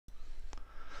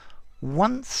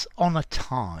Once on a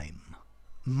time,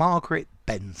 Margaret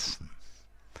Benson,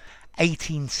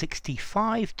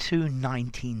 1865 to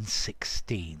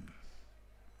 1916.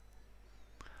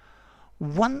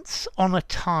 Once on a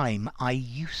time I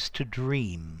used to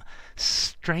dream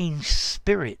strange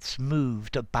spirits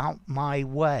moved about my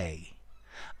way,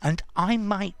 and I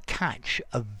might catch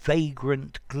a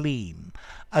vagrant gleam,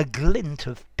 a glint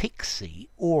of pixy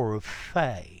or of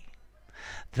fay.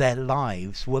 Their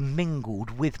lives were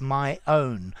mingled with my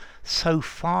own, so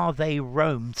far they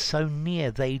roamed, so near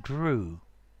they drew.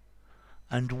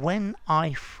 And when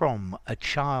I from a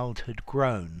child had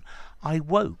grown, I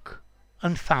woke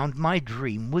and found my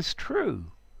dream was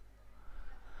true.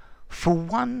 For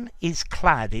one is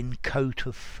clad in coat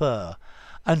of fur,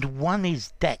 and one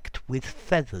is decked with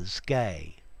feathers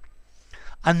gay.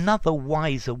 Another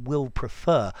wiser will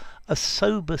prefer a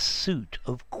sober suit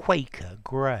of Quaker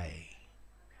grey.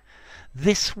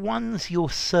 This one's your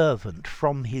servant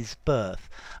from his birth,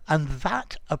 and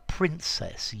that a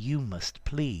princess you must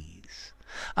please.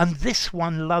 And this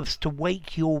one loves to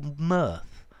wake your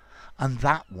mirth, and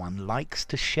that one likes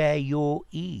to share your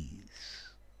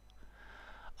ease.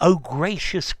 O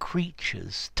gracious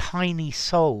creatures, tiny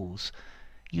souls,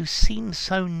 you seem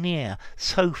so near,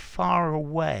 so far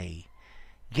away,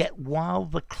 yet while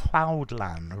the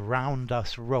cloudland round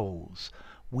us rolls,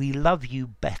 we love you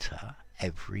better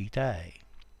every day.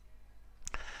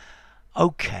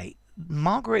 Okay,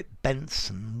 Margaret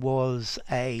Benson was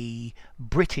a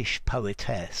British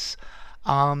poetess.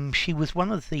 She was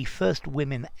one of the first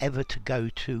women ever to go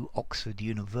to Oxford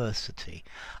University.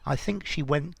 I think she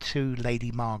went to Lady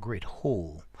Margaret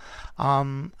Hall.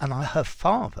 And her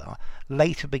father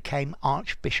later became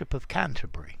Archbishop of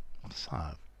Canterbury.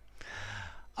 So,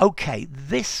 okay,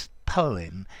 this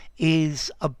poem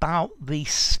is about the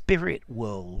spirit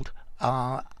world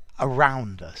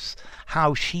around us,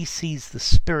 how she sees the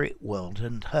spirit world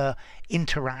and her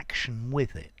interaction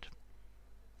with it.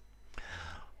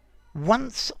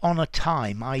 Once on a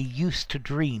time I used to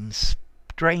dream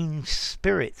strange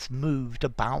spirits moved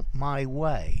about my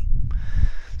way.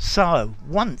 So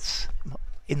once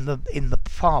in the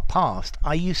far past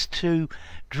I used to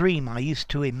dream, I used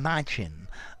to imagine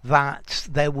that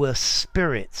there were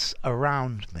spirits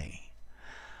around me.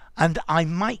 And I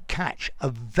might catch a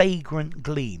vagrant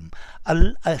gleam,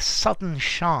 a sudden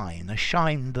shine, a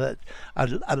shine that,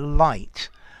 a light,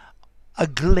 a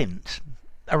glint,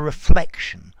 a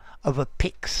reflection of a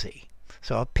pixy.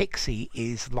 So a pixy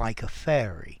is like a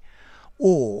fairy,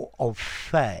 or of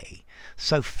fae.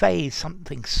 So fae is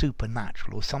something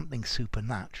supernatural, or something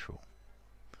supernatural.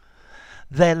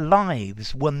 Their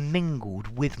lives were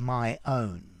mingled with my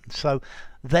own. So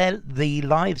the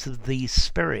lives of these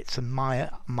spirits and my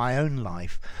own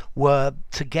life were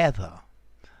together.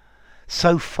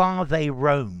 So far they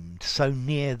roamed, so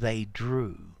near they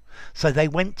drew. So they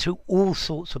went to all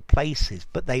sorts of places,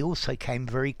 but they also came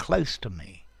very close to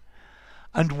me.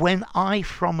 And when I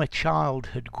from a child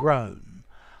had grown,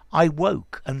 I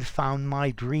woke and found my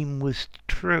dream was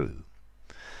true.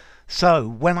 So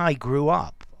when I grew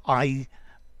up, I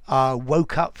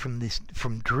woke up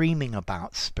from dreaming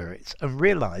about spirits and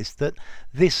realized that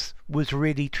this was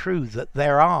really true, that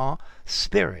there are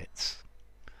spirits.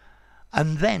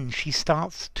 And then she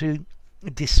starts to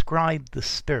describe the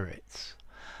spirits.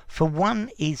 For one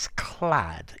is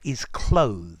clad, is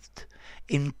clothed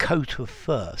in coat of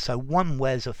fur, so one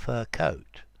wears a fur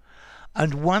coat.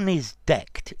 And one is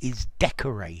decked, is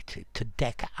decorated, to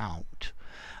deck out.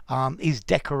 Is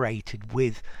decorated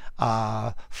with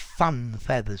fun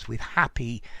feathers, with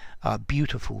happy,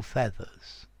 beautiful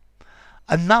feathers.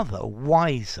 Another,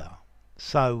 wiser,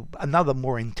 so another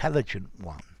more intelligent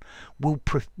one, will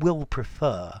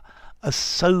prefer a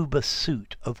sober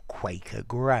suit of Quaker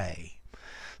grey.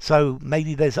 So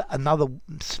maybe there's another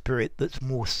spirit that's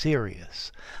more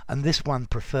serious, and this one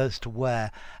prefers to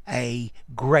wear a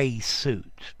grey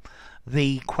suit.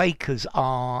 The Quakers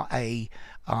are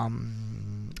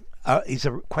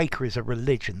Quaker is a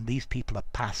religion. These people are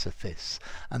pacifists,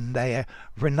 and they are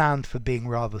renowned for being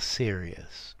rather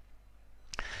serious.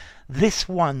 This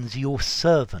one's your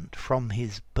servant from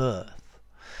his birth.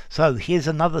 So here's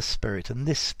another spirit, and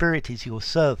this spirit is your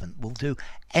servant, will do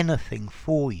anything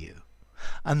for you.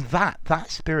 And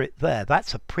that spirit there,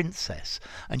 that's a princess,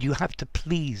 and you have to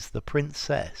please the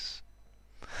princess.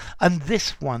 And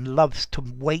this one loves to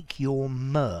wake your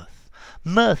mirth.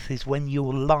 Mirth is when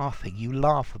you're laughing, you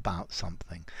laugh about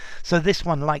something. So this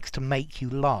one likes to make you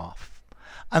laugh.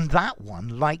 And that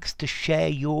one likes to share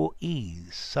your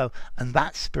ease. So, and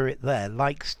that spirit there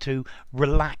likes to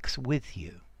relax with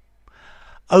you.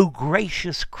 O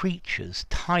gracious creatures,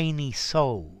 tiny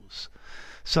souls.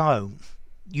 So,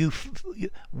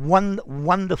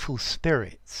 wonderful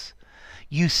spirits,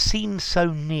 you seem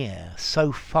so near,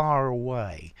 so far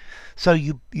away. So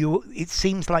it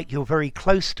seems like you're very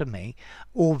close to me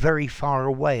or very far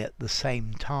away at the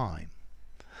same time.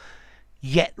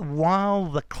 Yet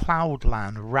while the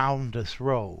cloudland round us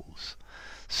rolls,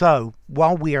 so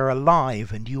while we are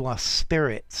alive and you are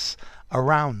spirits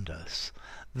around us,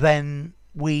 then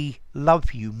we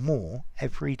love you more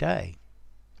every day.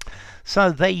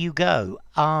 So there you go.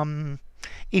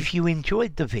 If you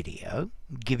enjoyed the video,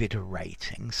 give it a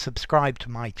rating, subscribe to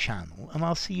my channel, and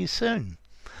I'll see you soon.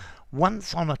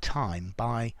 Once on a Time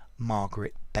by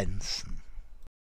Margaret Benson.